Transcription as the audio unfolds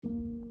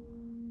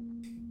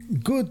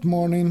Good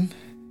morning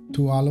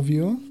to all of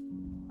you.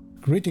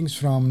 Greetings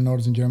from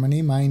Northern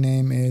Germany. My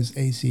name is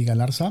AC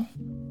Galarza,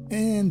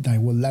 and I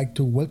would like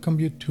to welcome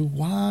you to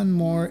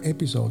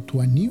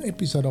a new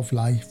episode of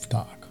Life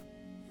Talk.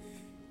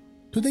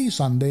 Today is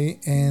Sunday,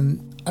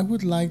 and I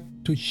would like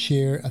to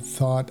share a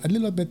thought a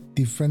little bit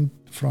different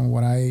from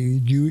what I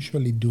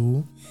usually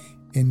do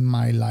in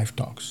my Life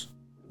Talks.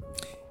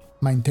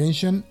 My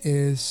intention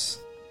is,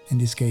 in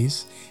this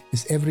case,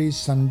 is every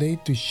Sunday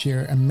to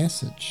share a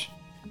message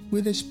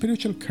with a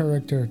spiritual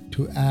character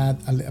to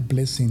add a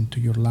blessing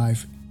to your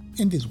life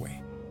in this way.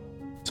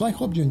 So I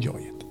hope you enjoy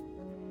it.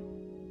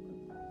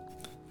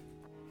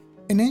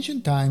 In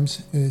ancient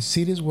times,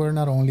 cities were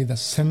not only the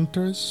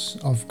centers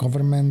of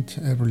government,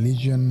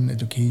 religion,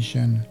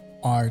 education,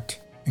 art,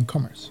 and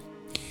commerce.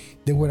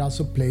 They were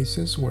also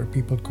places where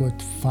people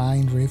could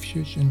find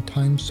refuge in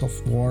times of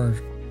war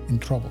and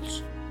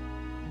troubles.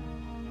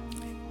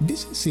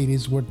 These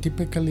cities were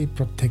typically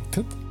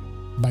protected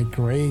by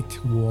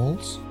great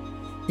walls,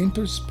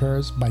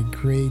 interspersed by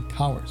great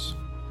towers.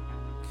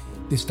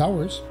 These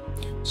towers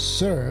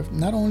served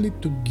not only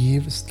to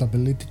give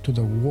stability to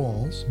the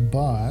walls,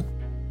 but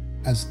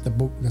as the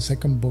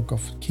second book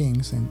of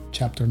Kings in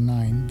chapter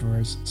 9,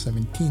 verse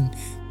 17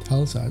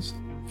 tells us,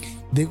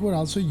 they were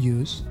also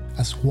used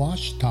as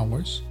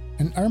watchtowers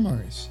and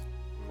armories.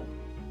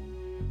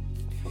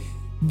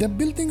 The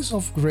buildings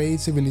of great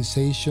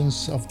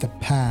civilizations of the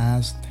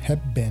past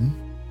have been,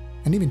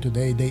 and even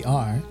today they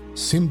are,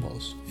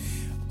 symbols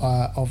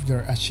of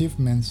their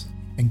achievements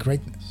and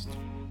greatness.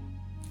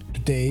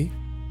 Today,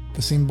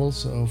 the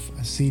symbols of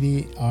a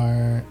city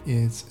are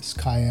its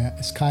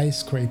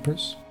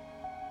skyscrapers.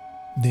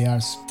 They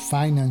are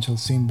financial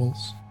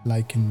symbols,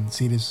 like in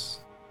cities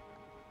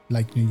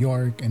like New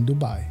York and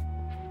Dubai.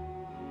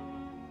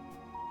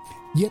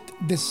 Yet,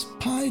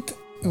 despite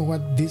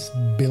what these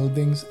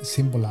buildings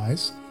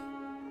symbolize,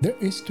 there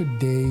is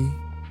today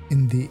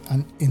in the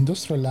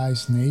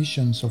industrialized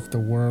nations of the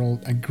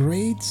world a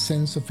great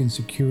sense of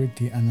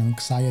insecurity and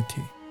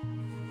anxiety.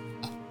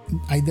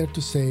 I dare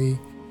to say,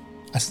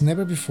 as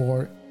never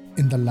before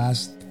in the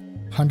last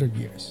 100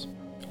 years.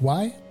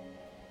 Why?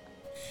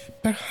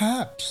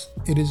 Perhaps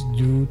it is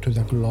due to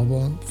the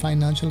global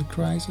financial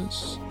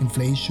crisis,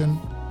 inflation,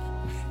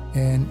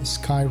 and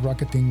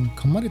skyrocketing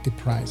commodity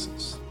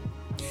prices.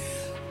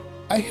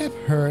 I have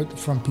heard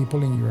from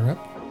people in Europe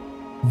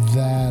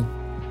that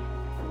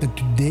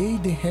today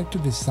they have to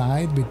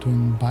decide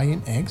between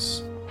buying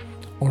eggs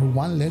or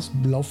one less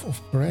loaf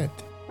of bread.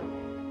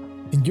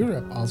 In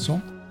Europe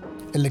also,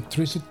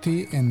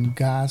 electricity and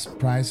gas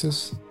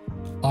prices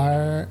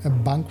are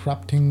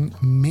bankrupting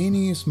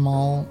many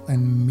small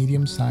and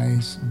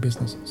medium-sized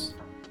businesses.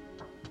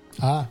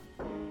 How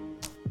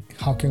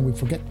can we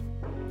forget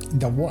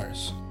the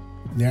wars?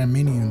 There are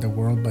many in the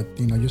world, but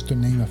just to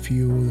name a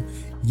few: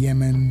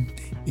 Yemen,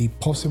 a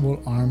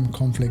possible armed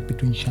conflict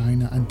between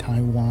China and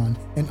Taiwan,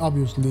 and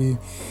obviously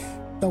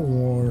the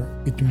war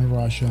between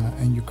Russia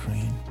and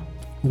Ukraine,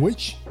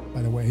 which,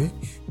 by the way,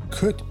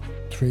 could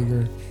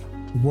trigger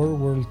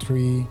World War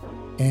III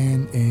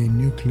and a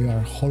nuclear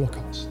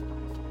holocaust.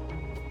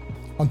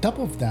 On top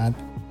of that,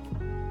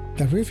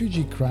 the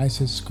refugee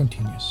crisis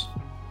continues,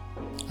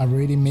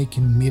 already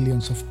making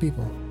millions of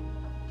people.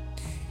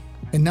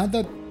 And now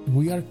that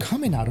we are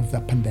coming out of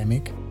the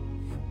pandemic,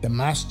 the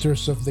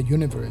masters of the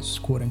universe,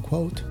 quote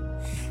unquote,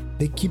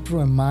 they keep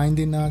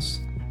reminding us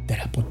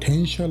that a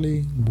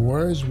potentially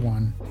worse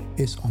one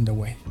is on the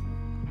way.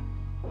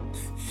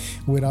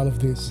 With all of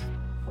this,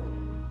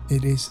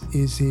 it is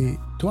easy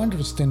to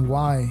understand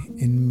why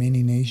in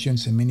many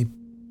nations and many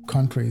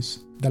countries,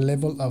 the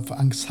level of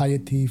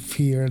anxiety,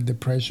 fear,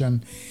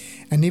 depression,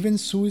 and even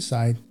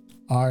suicide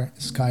are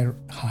sky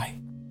high.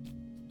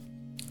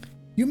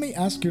 You may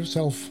ask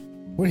yourself,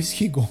 where is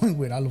he going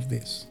with all of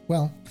this?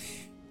 Well,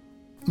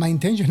 my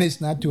intention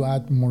is not to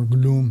add more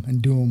gloom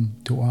and doom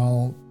to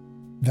all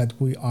that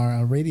we are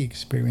already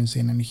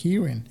experiencing and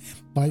hearing,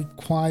 but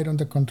quite on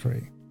the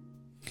contrary.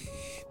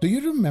 Do you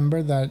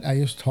remember that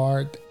I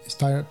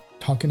started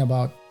talking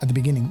about at the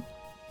beginning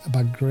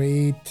about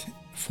great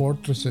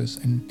fortresses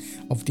and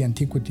of the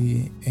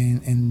antiquity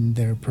and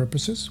their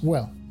purposes?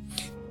 Well,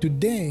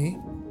 today,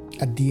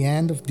 at the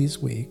end of this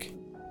week,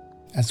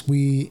 as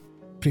we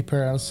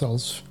prepare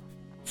ourselves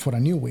for a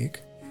new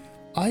week,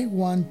 I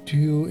want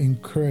to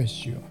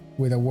encourage you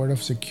with a word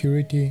of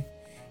security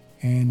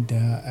and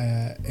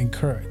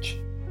encourage.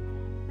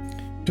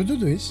 To do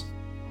this,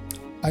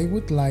 I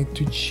would like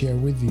to share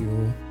with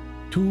you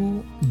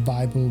two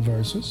Bible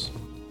verses.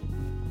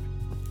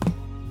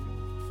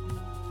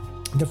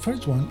 The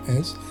first one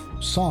is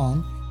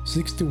Psalm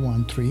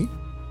 61:3.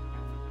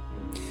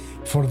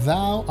 For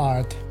thou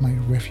art my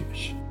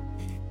refuge,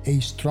 a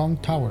strong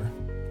tower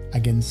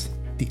against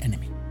the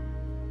enemy.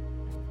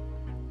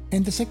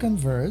 And the second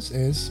verse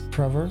is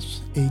Proverbs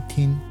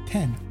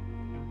 18:10.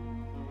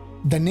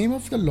 The name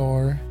of the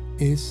Lord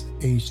is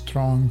a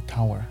strong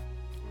tower.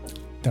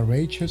 The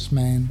righteous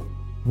man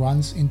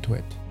runs into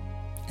it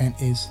and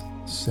is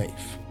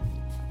safe.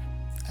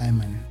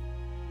 Amen.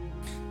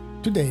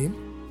 Today,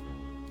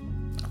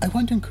 I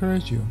want to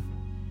encourage you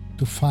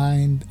to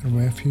find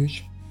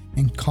refuge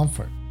and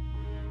comfort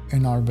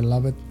in our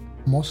beloved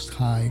Most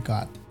High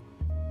God,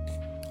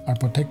 our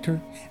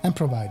protector and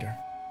provider.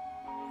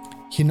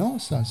 He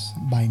knows us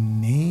by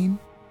name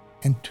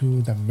and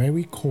to the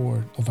very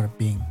core of our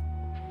being.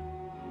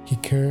 He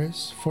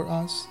cares for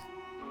us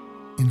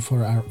and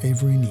for our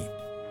every need.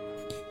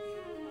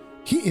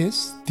 He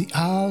is the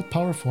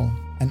all-powerful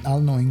and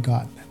all-knowing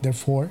God.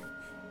 Therefore,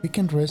 we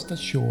can rest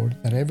assured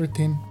that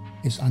everything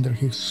is under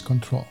His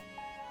control.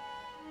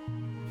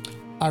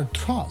 Our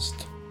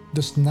trust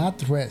does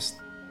not rest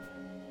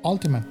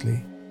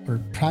ultimately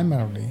or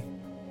primarily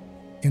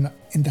in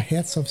the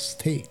heads of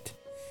state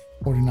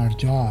or in our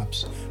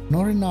jobs,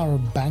 nor in our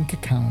bank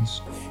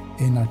accounts,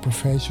 in our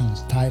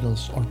professions,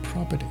 titles, or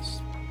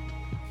properties.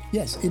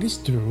 Yes, it is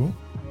true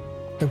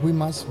that we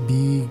must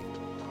be,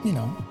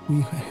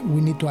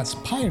 we need to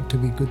aspire to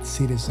be good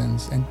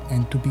citizens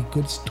and to be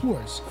good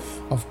stewards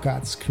of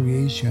God's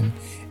creation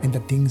and the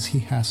things He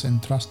has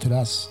entrusted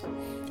us,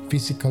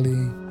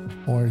 physically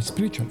or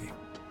spiritually.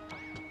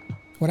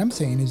 What I'm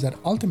saying is that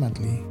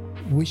ultimately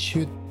we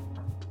should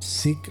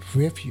seek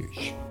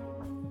refuge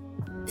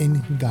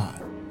in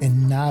God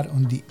and not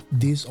on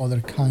these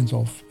other kinds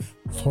of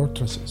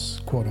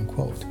fortresses, quote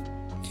unquote.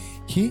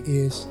 He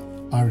is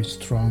our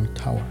strong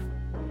tower,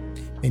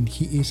 and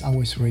He is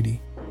always ready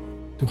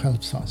to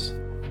help us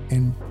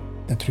in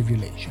the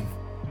tribulation.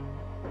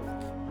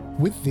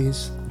 With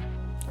this,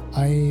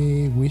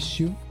 I wish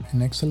you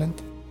an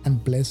excellent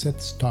and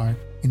blessed start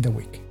in the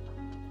week.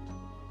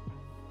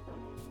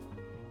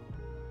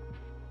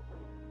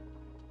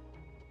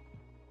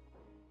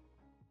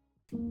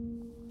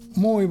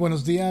 Muy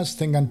buenos días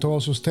tengan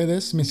todos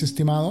ustedes, mis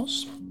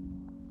estimados.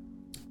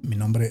 Mi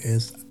nombre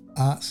es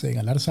A.C.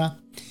 Galarza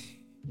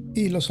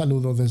y los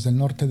saludo desde el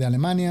norte de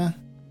Alemania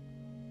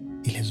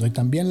y les doy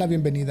también la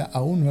bienvenida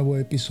a un nuevo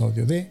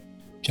episodio de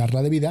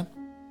Charla de Vida.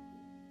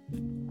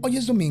 Hoy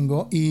es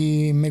domingo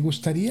y me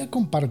gustaría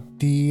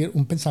compartir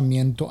un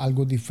pensamiento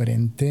algo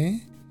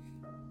diferente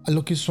a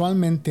lo que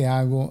usualmente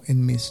hago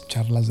en mis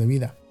charlas de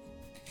vida.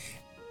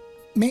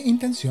 Mi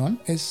intención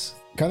es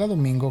cada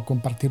domingo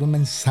compartir un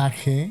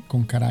mensaje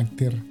con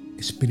carácter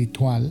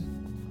espiritual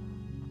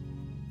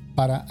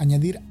para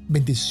añadir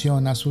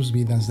bendición a sus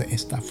vidas de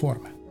esta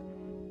forma.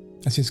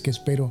 Así es que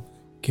espero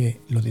que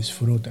lo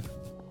disfruten.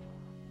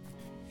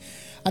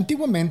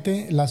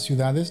 Antiguamente las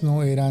ciudades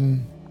no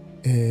eran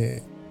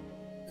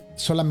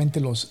solamente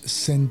los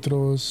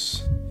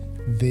centros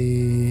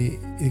de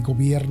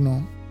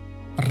gobierno,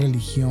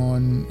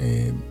 religión,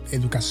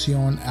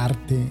 educación,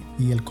 arte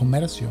y el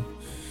comercio.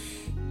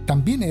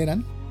 También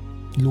eran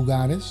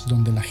lugares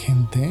donde la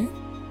gente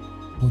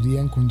podía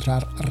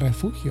encontrar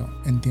refugio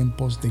en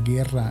tiempos de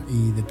guerra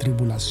y de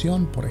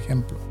tribulación, por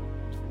ejemplo.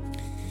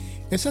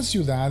 Esas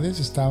ciudades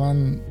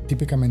estaban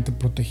típicamente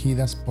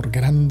protegidas por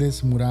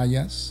grandes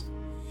murallas,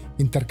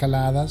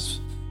 intercaladas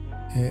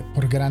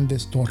por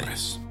grandes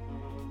torres.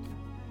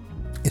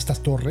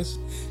 Estas torres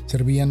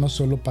servían no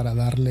solo para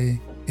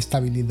darle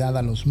estabilidad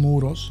a los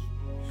muros,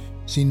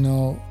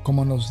 sino,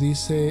 como nos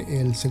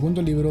dice el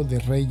segundo libro de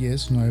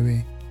Reyes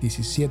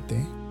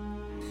 9:17,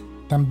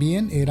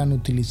 también eran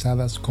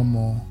utilizadas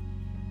como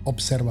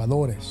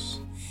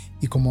observadores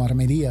y como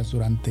armerías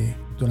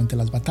durante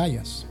las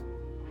batallas.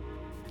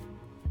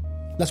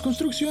 Las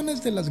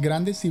construcciones de las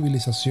grandes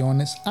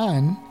civilizaciones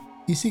han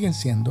y siguen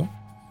siendo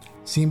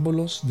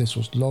símbolos de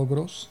sus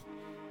logros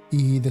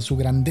y de su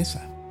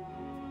grandeza.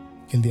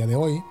 El día de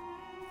hoy,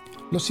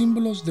 los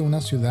símbolos de una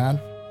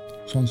ciudad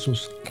son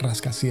sus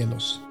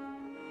rascacielos,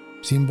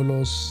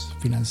 símbolos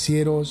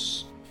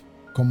financieros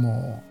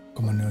como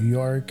Nueva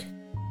York,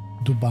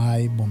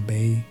 Dubai,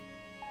 Bombay,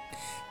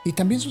 y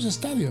también sus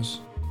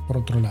estadios, por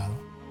otro lado,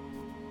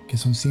 que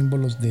son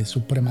símbolos de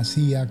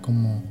supremacía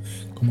como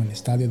el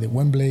estadio de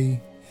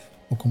Wembley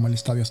o como el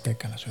estadio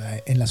Azteca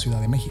en la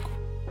Ciudad de México.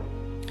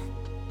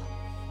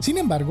 Sin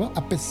embargo,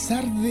 a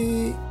pesar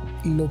de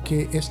lo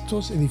que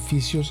estos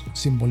edificios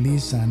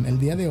simbolizan, el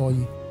día de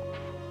hoy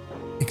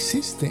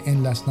existe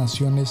en las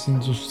naciones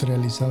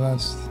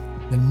industrializadas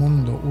del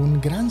mundo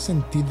un gran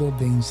sentido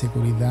de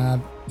inseguridad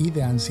y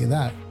de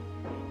ansiedad.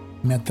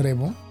 Me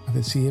atrevo a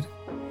decir,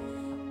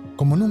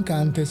 como nunca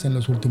antes en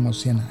los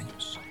últimos 100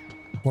 años.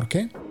 ¿Por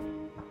qué?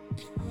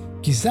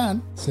 Quizá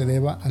se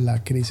deba a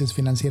la crisis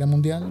financiera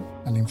mundial,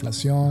 a la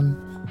inflación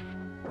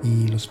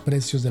y los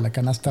precios de la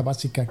canasta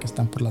básica que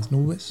están por las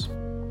nubes.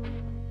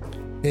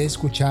 He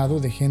escuchado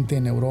de gente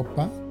en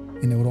Europa,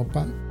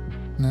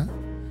 ¿no?,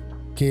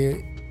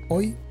 que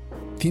hoy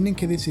tienen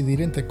que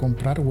decidir entre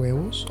comprar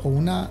huevos o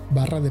una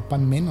barra de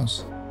pan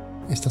menos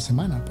esta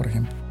semana, por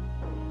ejemplo.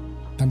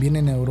 También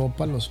en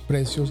Europa los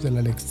precios de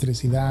la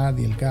electricidad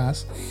y el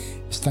gas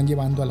están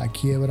llevando a la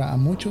quiebra a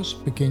muchos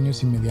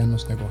pequeños y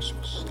medianos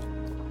negocios.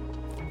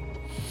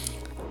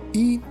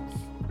 Y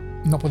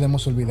no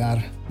podemos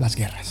olvidar las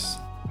guerras.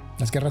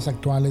 Las guerras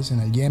actuales en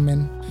el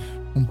Yemen,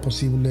 un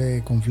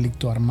posible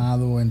conflicto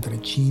armado entre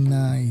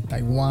China y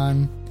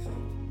Taiwán,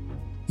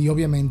 y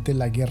obviamente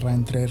la guerra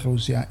entre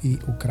Rusia y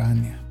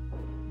Ucrania,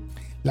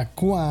 la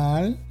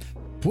cual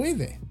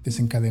puede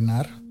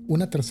desencadenar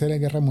una tercera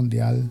guerra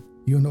mundial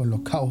y un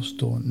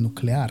holocausto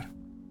nuclear.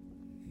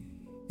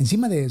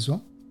 Encima de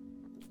eso,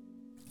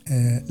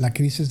 la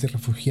crisis de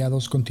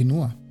refugiados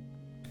continúa,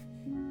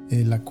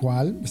 la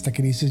cual, esta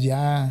crisis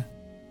ya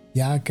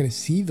ha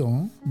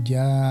crecido,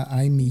 ya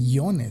hay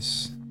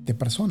millones de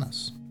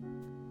personas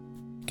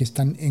que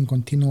están en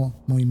continuo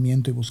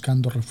movimiento y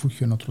buscando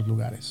refugio en otros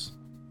lugares.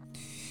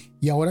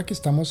 Y ahora que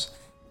estamos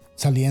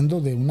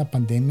saliendo de una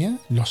pandemia,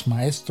 los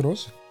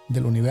maestros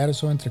del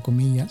universo, entre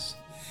comillas,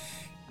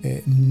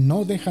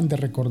 no dejan de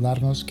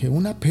recordarnos que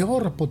una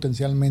peor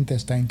potencialmente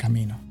está en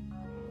camino.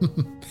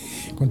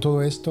 Con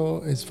todo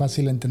esto es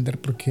fácil entender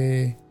por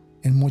qué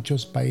en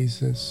muchos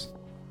países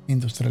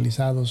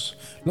industrializados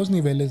los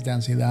niveles de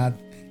ansiedad,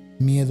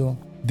 miedo,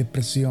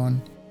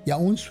 depresión y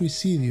aún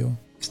suicidio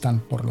están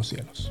por los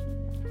cielos.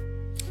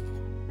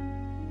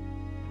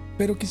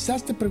 Pero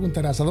quizás te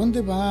preguntarás, ¿a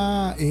dónde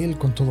va él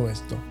con todo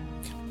esto?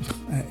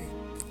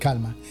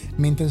 Calma,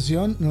 mi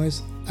intención no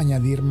es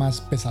añadir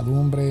más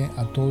pesadumbre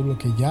a todo lo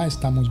que ya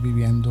estamos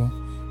viviendo,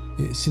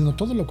 sino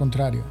todo lo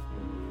contrario.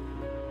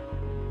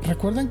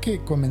 ¿Recuerdan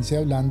que comencé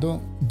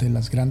hablando de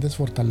las grandes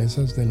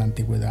fortalezas de la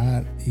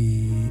antigüedad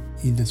y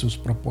de sus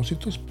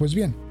propósitos? Pues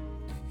bien,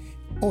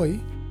 hoy,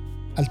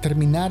 al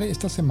terminar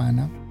esta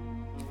semana,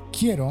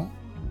 quiero,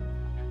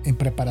 en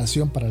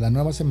preparación para la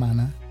nueva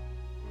semana,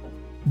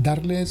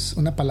 darles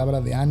una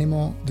palabra de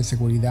ánimo, de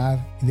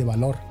seguridad y de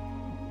valor.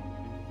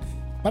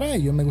 Para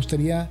ello me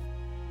gustaría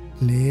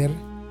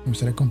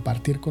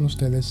compartir con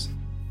ustedes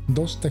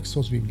dos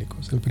textos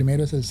bíblicos. El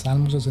primero es el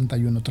Salmo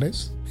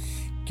 61:3,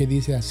 que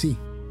dice así: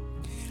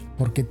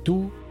 porque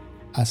tú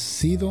has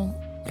sido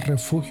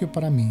refugio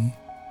para mí,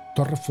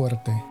 torre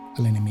fuerte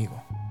al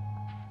enemigo.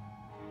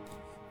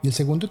 Y el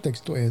segundo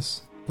texto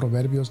es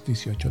Proverbios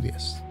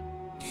 18:10.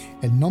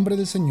 El nombre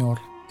del Señor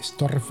es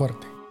torre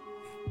fuerte.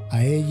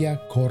 A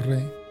ella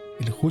corre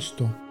el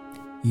justo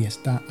y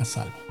está a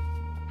salvo.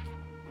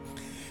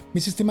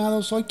 Mis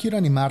estimados, hoy quiero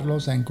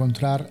animarlos a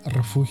encontrar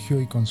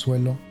refugio y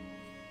consuelo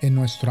en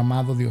nuestro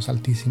amado Dios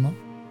Altísimo,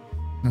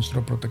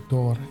 nuestro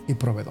protector y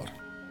proveedor.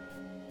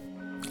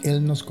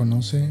 Él nos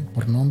conoce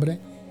por nombre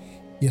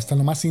y hasta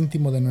lo más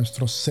íntimo de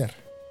nuestro ser.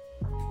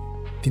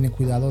 Tiene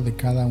cuidado de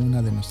cada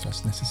una de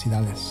nuestras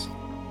necesidades.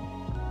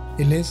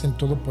 Él es el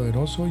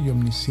todopoderoso y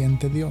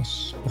omnisciente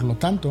Dios. Por lo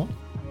tanto,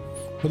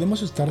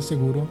 podemos estar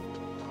seguros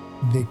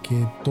de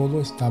que todo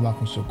está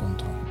bajo su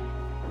control.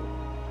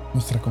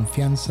 Nuestra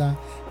confianza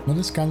no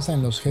descansa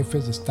en los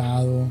jefes de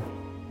Estado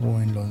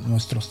o en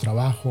nuestros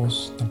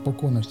trabajos,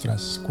 tampoco en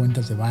nuestras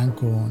cuentas de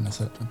banco, en las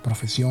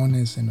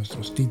profesiones, en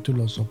nuestros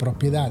títulos o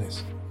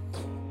propiedades.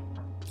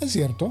 Es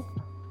cierto,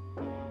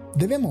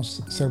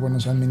 debemos ser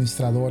buenos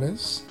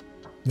administradores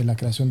de la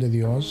creación de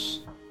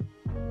Dios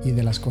y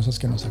de las cosas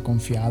que nos ha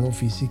confiado,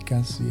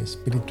 físicas y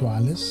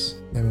espirituales.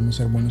 Debemos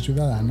ser buenos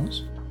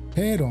ciudadanos,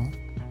 pero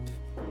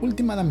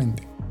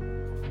últimamente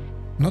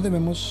no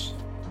debemos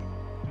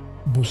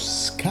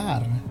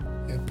buscar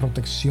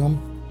protección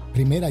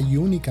primera y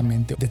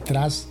únicamente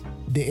detrás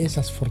de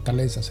esas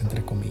fortalezas,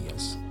 entre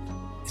comillas,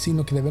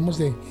 sino que debemos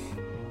de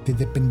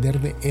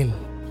depender de Él,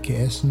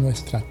 que es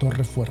nuestra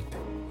torre fuerte,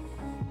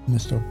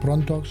 nuestro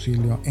pronto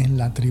auxilio en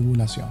la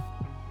tribulación.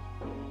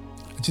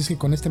 Así es que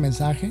con este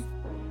mensaje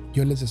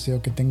yo les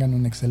deseo que tengan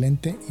un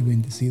excelente y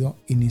bendecido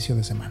inicio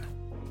de semana.